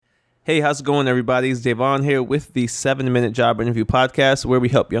Hey, how's it going, everybody? It's Davon here with the 7-Minute Job Interview Podcast, where we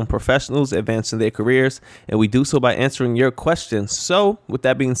help young professionals advance in their careers, and we do so by answering your questions. So, with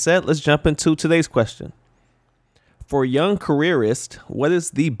that being said, let's jump into today's question. For a young careerist, what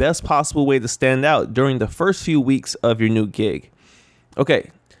is the best possible way to stand out during the first few weeks of your new gig?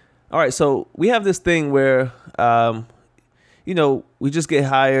 Okay, all right, so we have this thing where, we just get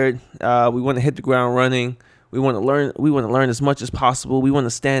hired, we want to hit the ground running. We want to learn. We want to learn as much as possible. We want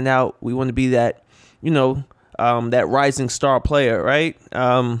to stand out. We want to be that, that rising star player, right?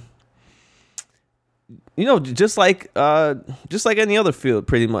 Just like any other field,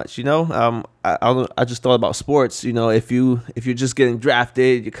 pretty much. I just thought about sports. If you're just getting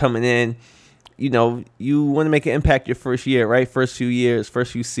drafted, you're coming in. You want to make an impact your first year, right? First few years,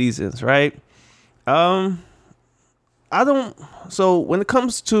 first few seasons, right? So when it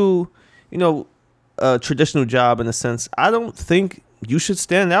comes to, a traditional job, in a sense, I don't think you should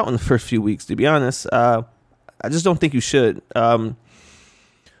stand out in the first few weeks, to be honest. I just don't think you should.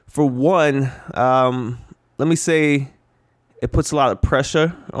 For one, let me say it puts a lot of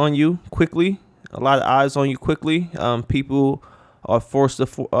pressure on you quickly, a lot of eyes on you quickly. People are forced to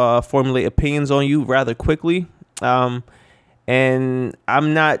formulate opinions on you rather quickly. And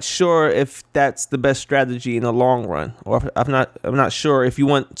I'm not sure if that's the best strategy in the long run, or I'm not sure if you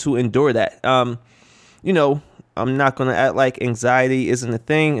want to endure that. I'm not going to act like anxiety isn't a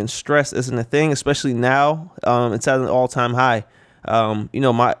thing and stress isn't a thing, especially now. It's at an all-time high.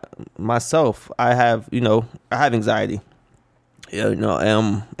 Myself, I have anxiety,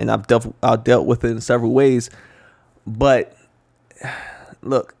 and I've dealt with it in several ways. But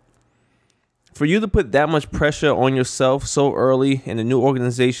look, for you to put that much pressure on yourself so early in a new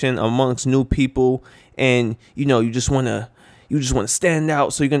organization amongst new people, and you just want to stand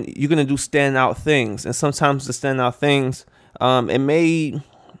out, so you're gonna do standout things, and sometimes the standout things, it may.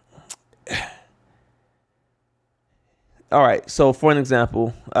 All right, so for an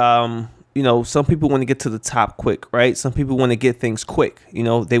example, some people want to get to the top quick, right? Some people want to get things quick.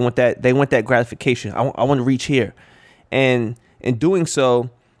 They want that gratification. I want to reach here, and in doing so,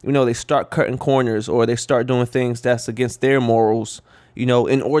 they start cutting corners, or they start doing things that's against their morals, in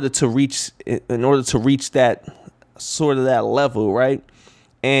order to reach that sort of that level, right?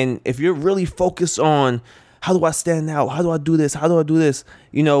 And if you're really focused on how do I stand out, how do I do this,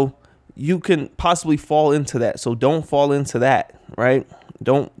 you can possibly fall into that. So don't fall into that, right?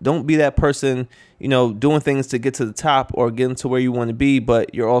 Don't be that person, doing things to get to the top or getting to where you want to be,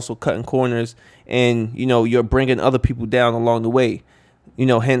 but you're also cutting corners, and you're bringing other people down along the way.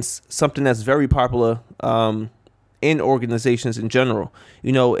 Hence something that's very popular in organizations in general.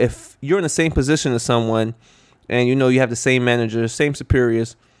 If you're in the same position as someone, and you have the same managers, same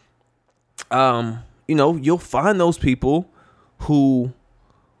superiors, you'll find those people who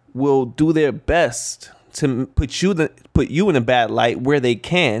will do their best to put you in a bad light where they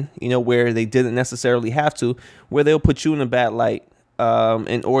can, where they didn't necessarily have to, where they'll put you in a bad light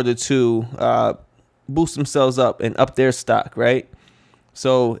in order to boost themselves up and up their stock, right?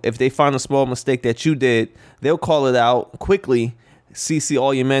 So if they find a small mistake that you did, they'll call it out quickly, CC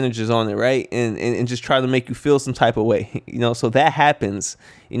all your managers on it, right? And just try to make you feel some type of way, so that happens,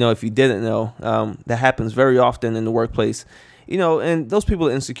 if you didn't know, that happens very often in the workplace, and those people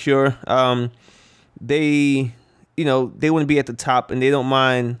are insecure. They want to be at the top, and they don't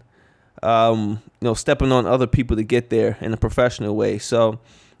mind, stepping on other people to get there in a professional way. So,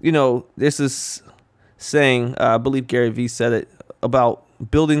 this is saying, I believe Gary Vee said it, about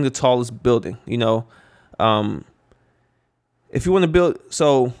building the tallest building, if you want to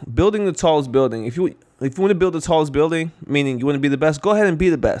building the tallest building, if you want to build the tallest building, meaning you want to be the best, go ahead and be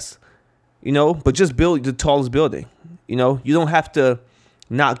the best, but just build the tallest building. You don't have to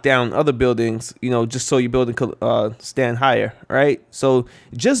knock down other buildings, just so your building could stand higher, right? So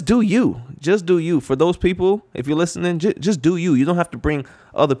just do you. For those people, if you're listening, just do you. You don't have to bring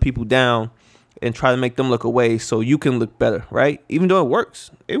other people down and try to make them look away so you can look better, right? Even though it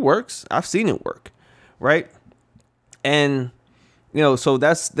works. I've seen it work, right? And so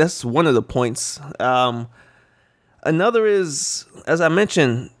that's one of the points. Another is, as I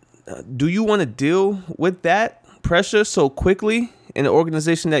mentioned, do you want to deal with that pressure so quickly in an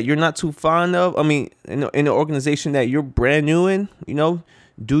organization that you're not too fond of? I mean, in an organization that you're brand new in,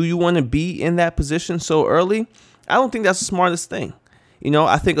 do you want to be in that position so early? I don't think that's the smartest thing.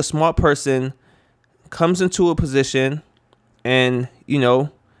 I think a smart person comes into a position and,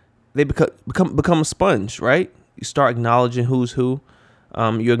 they become a sponge, right? You start acknowledging who's who.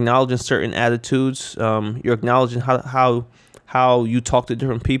 You're acknowledging certain attitudes. You're acknowledging how you talk to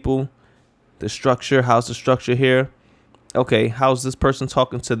different people. The structure, how's the structure here? Okay, how's this person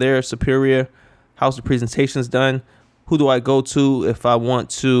talking to their superior? How's the presentations done? Who do I go to if I want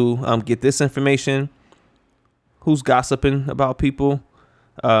to get this information? Who's gossiping about people?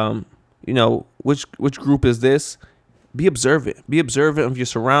 Which group is this? Be observant. Be observant of your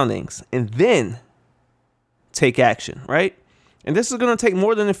surroundings, and then take action, right? And this is going to take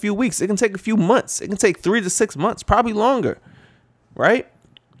more than a few weeks. It can take a few months. It can take 3 to 6 months, probably longer, right?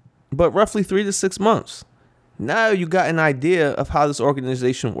 But roughly 3 to 6 months. Now you got an idea of how this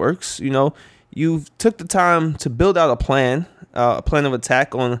organization works. You've took the time to build out a plan of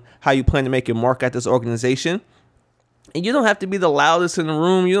attack on how you plan to make your mark at this organization. And you don't have to be the loudest in the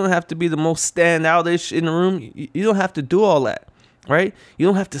room. You don't have to be the most standoutish in the room. You don't have to do all that, right? You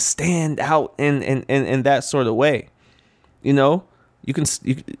don't have to stand out in that sort of way. You can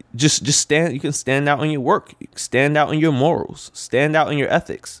just stand. You can stand out in your work. You can stand out in your morals. Stand out in your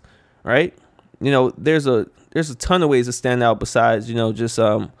ethics, right? There's a ton of ways to stand out besides just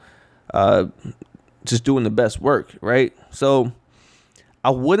doing the best work, right? So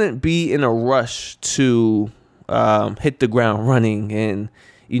I wouldn't be in a rush to hit the ground running and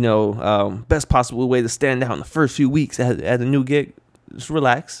best possible way to stand out in the first few weeks at a new gig. Just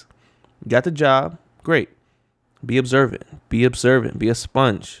relax. You got the job, great. Be observant. Be a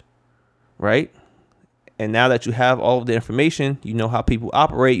sponge, right? And now that you have all of the information, you know how people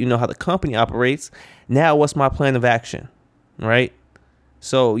operate, you know how the company operates. Now, what's my plan of action, right?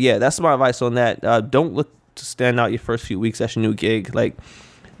 So, yeah, that's my advice on that. Don't look to stand out your first few weeks at your new gig. Like,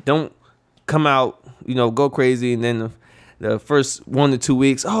 don't come out, go crazy, and then the first 1 to 2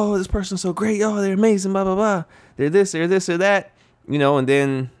 weeks, oh, this person's so great. Oh, they're amazing, blah, blah, blah. They're this or that, and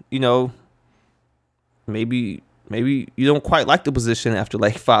then, maybe you don't quite like the position after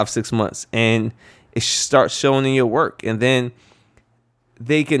like 5-6 months, and it starts showing in your work. And then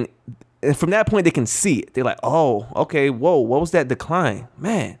and from that point, they can see it. They're like, oh, okay, whoa, what was that decline?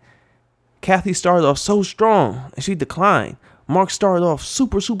 Man, Kathy started off so strong and she declined. Mark started off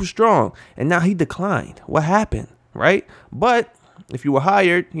super, super strong and now he declined. What happened, right? But if you were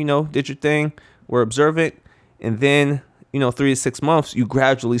hired, did your thing, were observant, and then, 3 to 6 months, you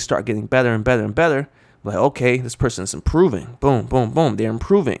gradually start getting better and better and better. Like, okay, this person's improving. Boom, boom, boom. They're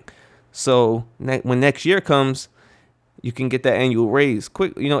improving. So when next year comes, you can get that annual raise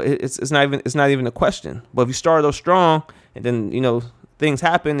quick. It's not even a question. But if you start off strong and then, things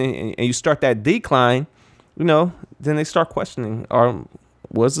happen and you start that decline, then they start questioning,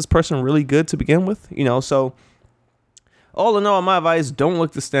 was this person really good to begin with? So all in all, my advice, don't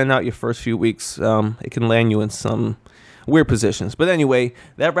look to stand out your first few weeks. It can land you in some weird positions. But anyway,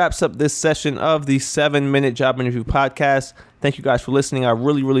 that wraps up this session of the 7-Minute Job Interview Podcast. Thank you guys for listening. I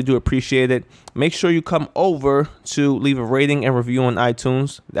really, really do appreciate it. Make sure you come over to leave a rating and review on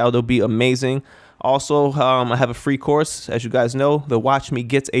iTunes. That'll be amazing. Also, I have a free course, as you guys know, the Watch Me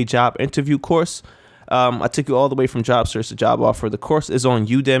Get a Job Interview course. I took you all the way from job search to job offer. The course is on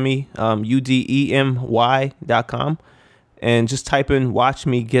Udemy, udemy.com. And just type in Watch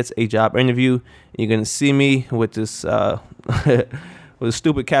Me Get a Job Interview. You're going to see me with this with a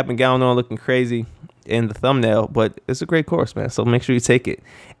stupid cap and gown on looking crazy in the thumbnail. But it's a great course, man. So make sure you take it.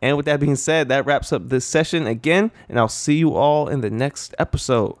 And with that being said, that wraps up this session again. And I'll see you all in the next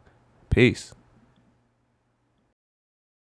episode. Peace.